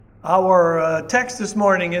Our text this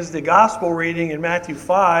morning is the gospel reading in Matthew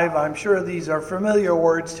 5. I'm sure these are familiar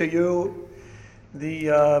words to you.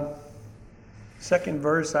 The second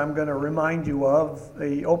verse I'm going to remind you of.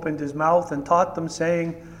 He opened his mouth and taught them,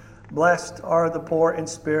 saying, "Blessed are the poor in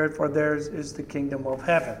spirit, for theirs is the kingdom of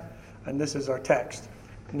heaven." And this is our text.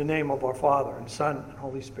 In the name of our Father, and Son, and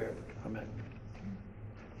Holy Spirit. Amen.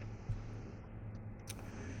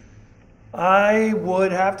 I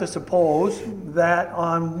would have to suppose that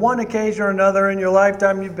on one occasion or another in your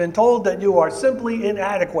lifetime you've been told that you are simply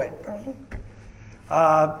inadequate.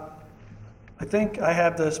 I think I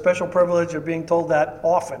have the special privilege of being told that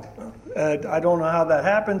often. I don't know how that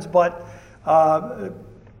happens, but I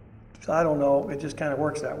don't know. It just kind of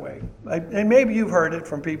works that way. And maybe you've heard it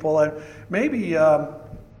from people, and maybe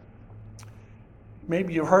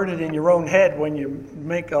you've heard it in your own head when you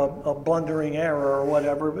make a blundering error or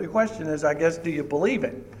whatever. But the question is, I guess, do you believe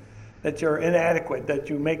it? That you're inadequate, that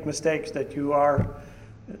you make mistakes, that you are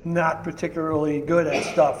not particularly good at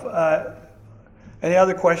stuff. And the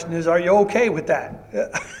other question is, are you okay with that?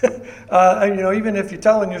 Even if you're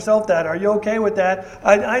telling yourself that, are you okay with that?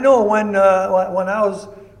 I know when I was,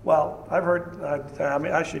 I've heard,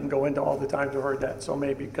 I shouldn't go into all the times I've heard that, so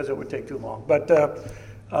maybe because it would take too long. But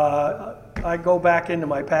I go back into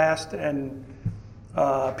my past, and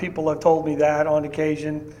people have told me that on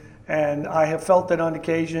occasion, and I have felt it on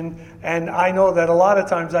occasion, and I know that a lot of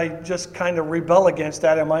times I just kind of rebel against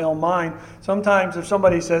that in my own mind. Sometimes if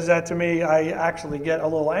somebody says that to me, I actually get a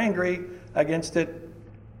little angry against it.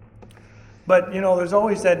 But, there's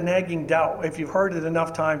always that nagging doubt. If you've heard it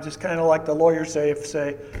enough times, it's kind of like the lawyers say, if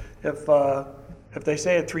they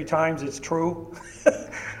say it 3 times, it's true.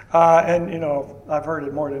 I've heard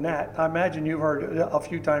it more than that. I imagine you've heard it a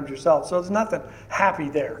few times yourself. So there's nothing happy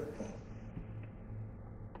there.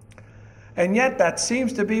 And yet that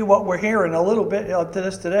seems to be what we're hearing a little bit to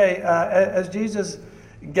this today. As Jesus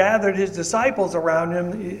gathered his disciples around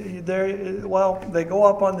him, they go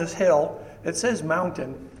up on this hill. It says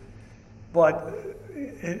mountain, but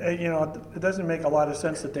it doesn't make a lot of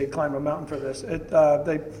sense that they'd climb a mountain for this.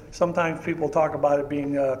 Sometimes people talk about it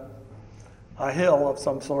being a hill of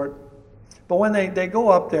some sort. But when they go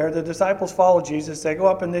up there, the disciples follow Jesus. They go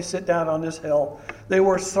up and they sit down on this hill. They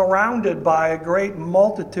were surrounded by a great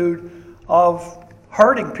multitude of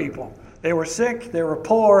hurting people. They were sick, they were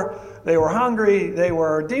poor, they were hungry, they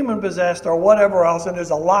were demon-possessed or whatever else, and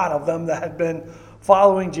there's a lot of them that had been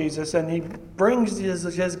following Jesus. And he brings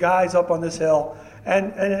his guys up on this hill.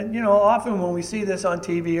 And often when we see this on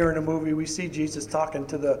TV or in a movie, we see Jesus talking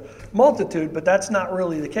to the multitude, but that's not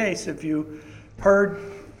really the case. If you heard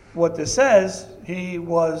what this says, he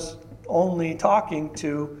was only talking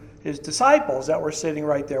to his disciples that were sitting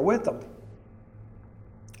right there with him.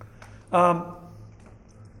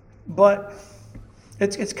 But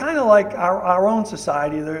it's kind of like our own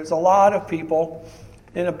society. There's a lot of people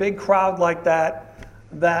in a big crowd like that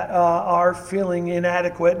are feeling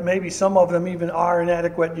inadequate. Maybe some of them even are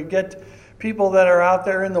inadequate. You get people that are out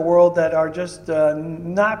there in the world that are just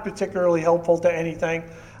not particularly helpful to anything.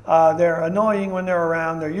 They're annoying when they're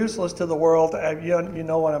around. They're useless to the world. You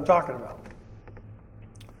know what I'm talking about.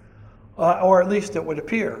 Or at least it would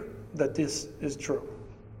appear that this is true.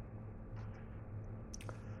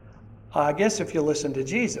 I guess if you listen to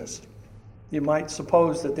Jesus, you might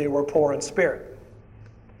suppose that they were poor in spirit.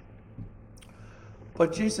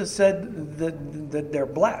 But Jesus said that they're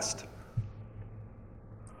blessed.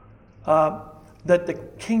 That the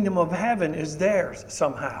kingdom of heaven is theirs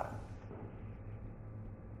somehow.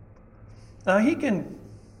 Now, he can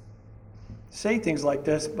say things like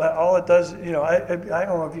this, but all it does, I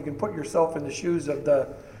don't know if you can put yourself in the shoes of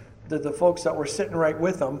the folks that were sitting right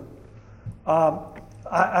with him.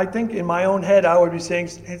 I think in my own head I would be saying,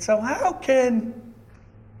 so how can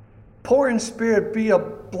poor in spirit be a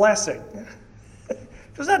blessing?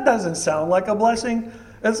 Because that doesn't sound like a blessing.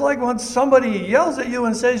 It's like when somebody yells at you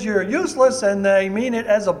and says you're useless and they mean it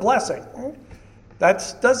as a blessing.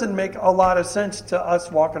 That doesn't make a lot of sense to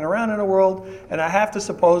us walking around in the world, and I have to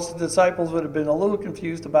suppose the disciples would have been a little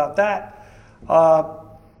confused about that.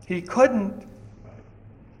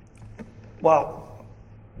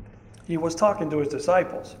 He was talking to his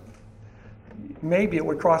disciples. Maybe it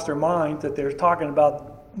would cross their mind that they're talking about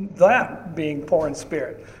them being poor in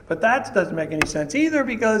spirit. But that doesn't make any sense either,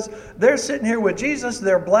 because they're sitting here with Jesus,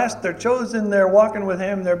 they're blessed, they're chosen, they're walking with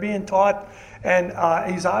him, they're being taught, and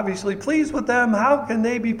he's obviously pleased with them. How can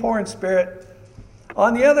they be poor in spirit?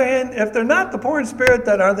 On the other hand, if they're not the poor in spirit,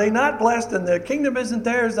 then are they not blessed and the kingdom isn't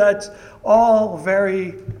theirs? That's all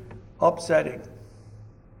very upsetting.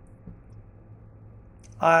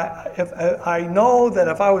 I know that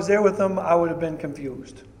if I was there with them, I would have been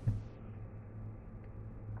confused.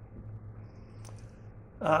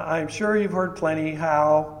 I'm sure you've heard plenty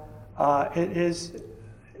how it is,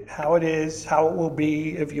 how it will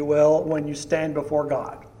be, if you will, when you stand before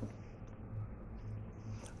God.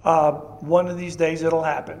 One of these days it'll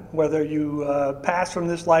happen. Whether you pass from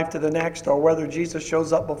this life to the next or whether Jesus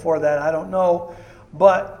shows up before that, I don't know.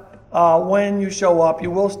 But when you show up,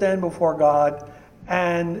 you will stand before God,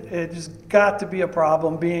 and it's got to be a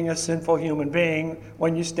problem being a sinful human being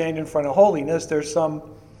when you stand in front of holiness. There's some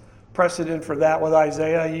precedent for that with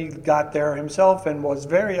Isaiah. He got there himself and was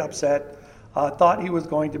very upset, thought he was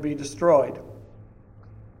going to be destroyed.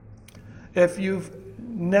 If you've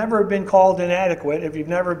never been called inadequate, if you've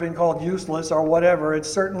never been called useless or whatever, it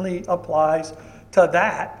certainly applies to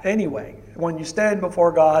that anyway. When you stand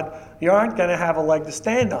before God, you aren't going to have a leg to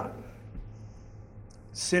stand on.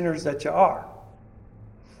 Sinners that you are.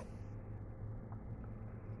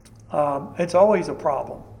 It's always a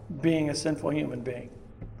problem being a sinful human being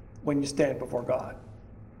when you stand before God.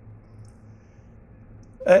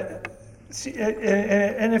 And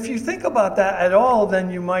if you think about that at all, then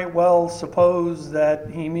you might well suppose that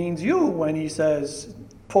he means you when he says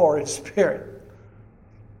poor in spirit.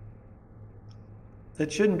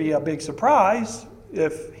 It shouldn't be a big surprise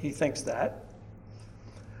if he thinks that.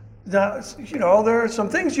 Now, there are some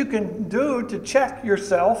things you can do to check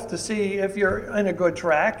yourself to see if you're in a good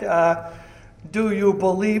track. Do you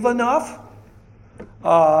believe enough?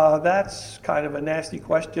 That's kind of a nasty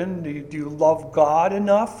question. Do you love God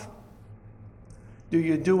enough? Do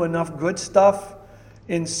you do enough good stuff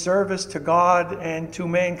in service to God and to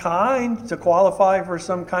mankind to qualify for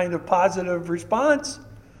some kind of positive response?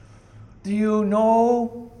 Do you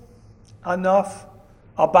know enough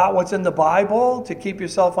about what's in the Bible to keep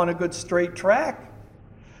yourself on a good straight track?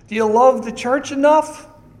 Do you love the church enough?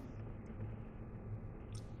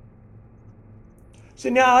 See,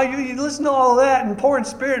 now you listen to all of that, and poor in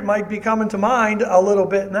spirit might be coming to mind a little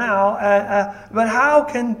bit now. But how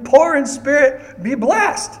can poor in spirit be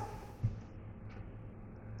blessed?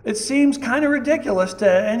 It seems kind of ridiculous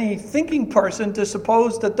to any thinking person to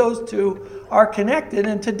suppose that those two are connected.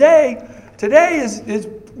 And today is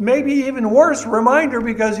maybe even worse reminder,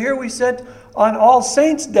 because here we sit on All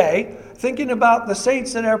Saints' Day thinking about the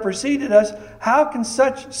saints that have preceded us. How can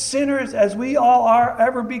such sinners as we all are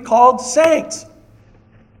ever be called saints?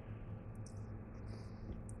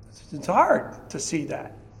 It's hard to see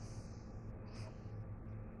that.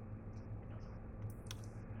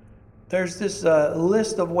 There's this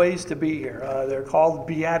list of ways to be here. They're called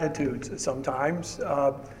Beatitudes sometimes.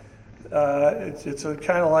 It's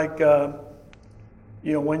kind of like,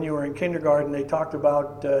 when you were in kindergarten, they talked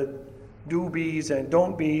about do bees and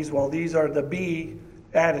don't bees. Well, these are the be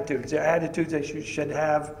attitudes, the attitudes that you should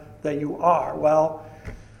have that you are. Well,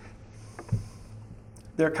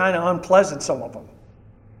 they're kind of unpleasant, some of them.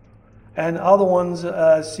 And other ones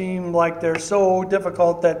seem like they're so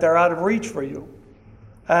difficult that they're out of reach for you.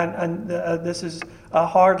 And this is a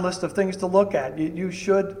hard list of things to look at. You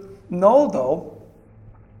should know, though,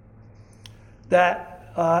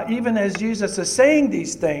 that even as Jesus is saying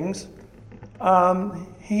these things,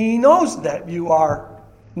 he knows that you are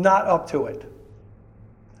not up to it,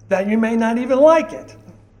 that you may not even like it.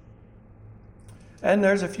 And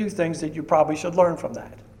there's a few things that you probably should learn from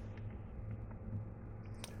that.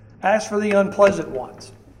 As for the unpleasant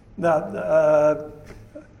ones, now,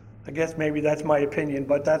 I guess maybe that's my opinion,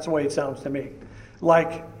 but that's the way it sounds to me.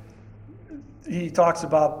 Like, he talks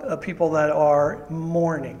about people that are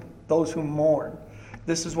mourning, those who mourn.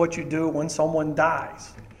 This is what you do when someone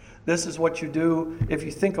dies. This is what you do if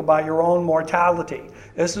you think about your own mortality.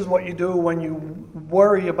 This is what you do when you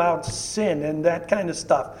worry about sin and that kind of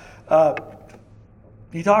stuff.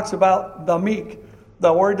 He talks about the meek.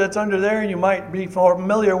 The word that's under there, you might be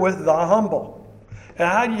familiar with, the humble. And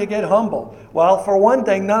how do you get humble? Well, for one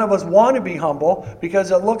thing, none of us want to be humble because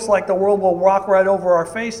it looks like the world will walk right over our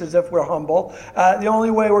faces if we're humble. The only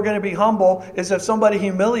way we're going to be humble is if somebody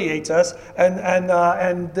humiliates us,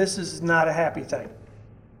 and this is not a happy thing.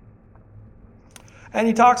 And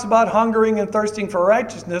he talks about hungering and thirsting for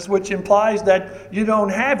righteousness, which implies that you don't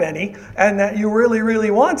have any and that you really,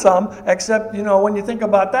 really want some, except, when you think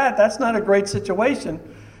about that, that's not a great situation.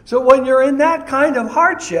 So when you're in that kind of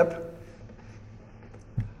hardship,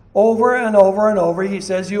 over and over and over, he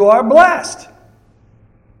says, you are blessed.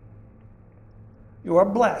 You are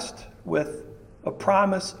blessed with a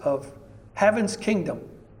promise of heaven's kingdom.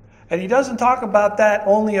 And he doesn't talk about that,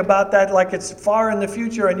 only about that like it's far in the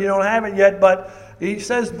future and you don't have it yet, but he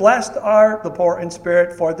says, blessed are the poor in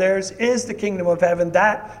spirit, for theirs is the kingdom of heaven.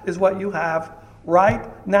 That is what you have right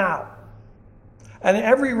now. And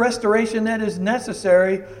every restoration that is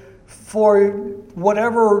necessary for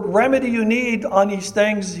whatever remedy you need on these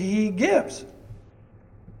things, he gives.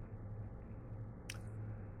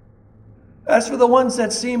 As for the ones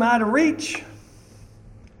that seem out of reach,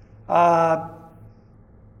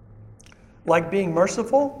 like being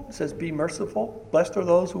merciful, it says be merciful. Blessed are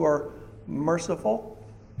those who are merciful.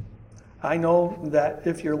 I know that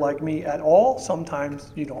if you're like me at all,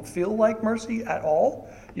 sometimes you don't feel like mercy at all.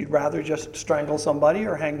 You'd rather just strangle somebody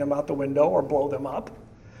or hang them out the window or blow them up.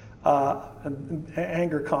 And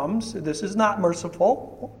anger comes. This is not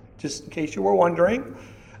merciful, just in case you were wondering.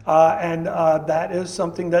 And that is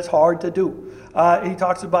something that's hard to do. He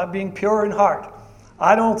talks about being pure in heart.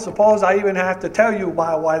 I don't suppose I even have to tell you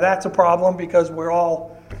why that's a problem, because we're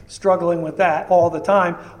all struggling with that all the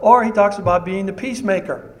time. Or he talks about being the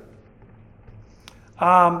peacemaker.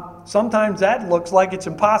 Sometimes that looks like it's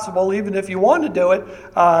impossible. Even if you want to do it,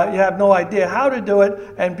 you have no idea how to do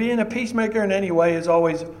it. And being a peacemaker in any way is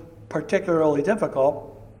always particularly difficult.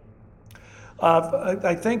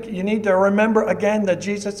 I think you need to remember again that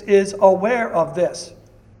Jesus is aware of this.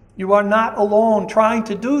 You are not alone trying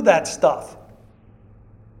to do that stuff.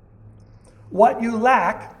 What you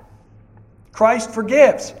lack, Christ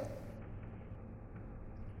forgives.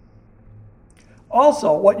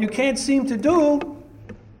 Also, what you can't seem to do,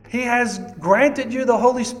 he has granted you the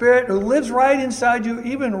Holy Spirit who lives right inside you,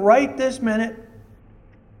 even right this minute,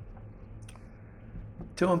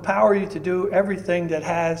 to empower you to do everything that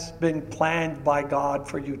has been planned by God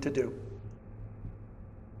for you to do,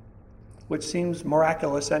 which seems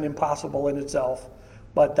miraculous and impossible in itself,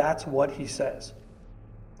 but that's what he says.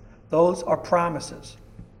 Those are promises.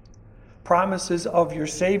 Promises of your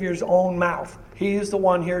Savior's own mouth. He is the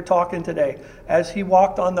one here talking today. As he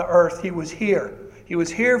walked on the earth, he was here. He was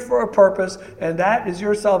here for a purpose, and that is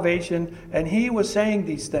your salvation, and he was saying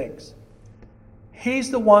these things. He's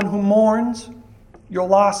the one who mourns your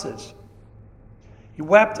losses. He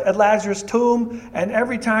wept at Lazarus' tomb, and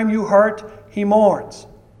every time you hurt, he mourns.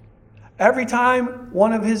 Every time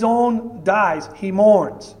one of his own dies, he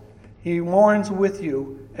mourns. He mourns with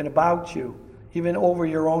you and about you, even over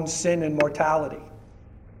your own sin and mortality.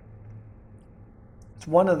 It's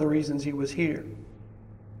one of the reasons he was here.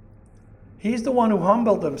 He's the one who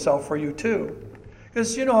humbled himself for you too.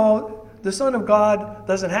 Because, the Son of God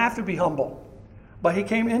doesn't have to be humble. But he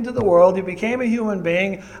came into the world, he became a human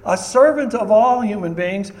being, a servant of all human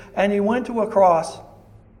beings, and he went to a cross,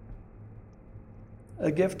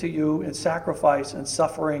 a gift to you in sacrifice and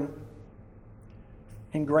suffering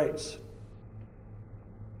and grace.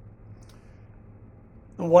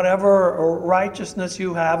 And whatever righteousness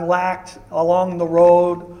you have lacked along the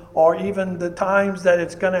road, or even the times that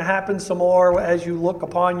it's going to happen some more as you look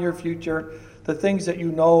upon your future, the things that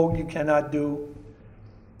you know you cannot do,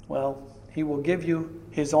 well, he will give you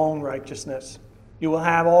his own righteousness. You will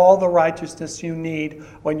have all the righteousness you need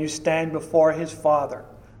when you stand before his Father.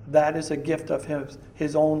 That is a gift of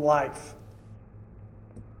his own life.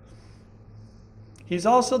 He's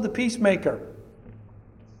also the peacemaker.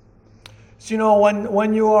 So,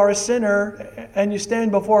 when you are a sinner and you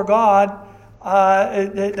stand before God,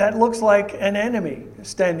 that looks like an enemy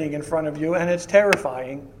standing in front of you, and it's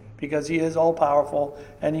terrifying because he is all-powerful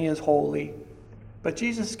and he is holy. But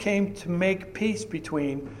Jesus came to make peace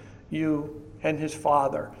between you and his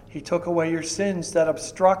Father. He took away your sins that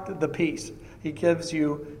obstruct the peace. He gives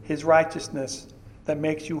you his righteousness that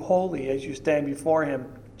makes you holy as you stand before him.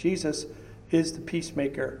 Jesus is the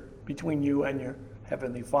peacemaker between you and your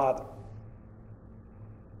heavenly Father.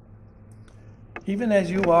 Even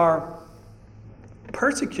as you are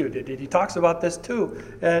persecuted, and he talks about this too.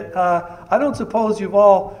 I don't suppose you've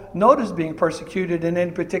all noticed being persecuted in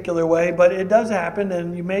any particular way, but it does happen,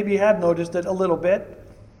 and you maybe have noticed it a little bit.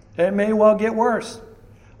 It may well get worse.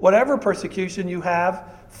 Whatever persecution you have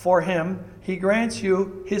for him, he grants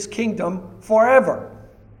you his kingdom forever.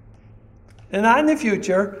 And not in the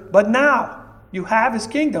future, but now. You have his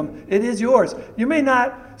kingdom. It is yours. You may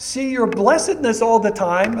not see your blessedness all the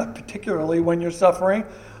time, particularly when you're suffering.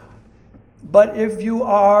 But if you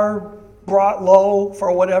are brought low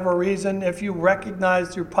for whatever reason, if you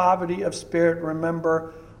recognize your poverty of spirit,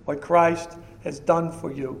 remember what Christ has done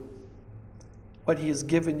for you, what he has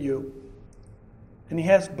given you. And he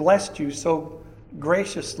has blessed you so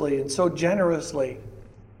graciously and so generously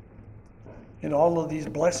in all of these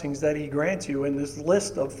blessings that he grants you in this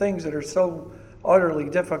list of things that are so utterly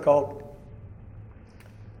difficult.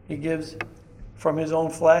 He gives from his own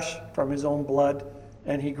flesh, from his own blood,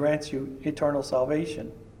 and he grants you eternal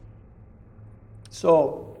salvation.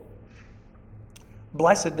 So,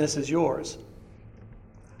 blessedness is yours.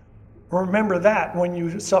 Remember that when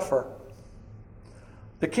you suffer.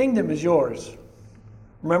 The kingdom is yours.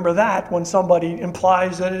 Remember that when somebody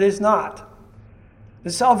implies that it is not.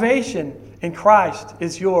 The salvation in Christ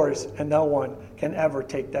is yours, and no one can ever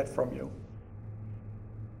take that from you.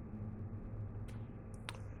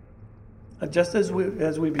 Just as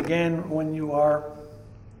we began, when you are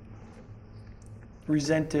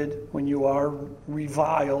resented, when you are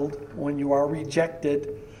reviled, when you are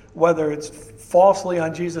rejected, whether it's falsely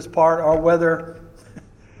on Jesus' part or whether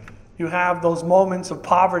you have those moments of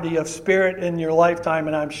poverty of spirit in your lifetime,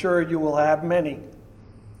 and I'm sure you will have many.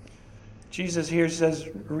 Jesus here says,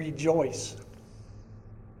 rejoice.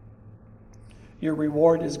 Your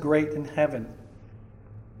reward is great in heaven.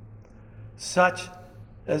 Such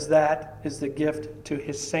as that is the gift to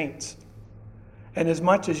his saints. And as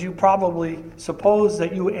much as you probably suppose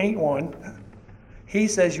that you ain't one, he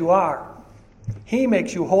says you are. He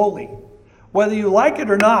makes you holy. Whether you like it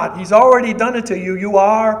or not, he's already done it to you. You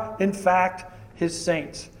are, in fact, his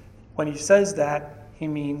saints. When he says that, he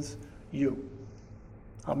means you.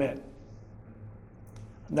 Amen.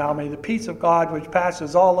 Now may the peace of God, which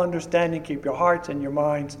passes all understanding, keep your hearts and your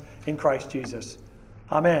minds in Christ Jesus.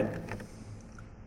 Amen.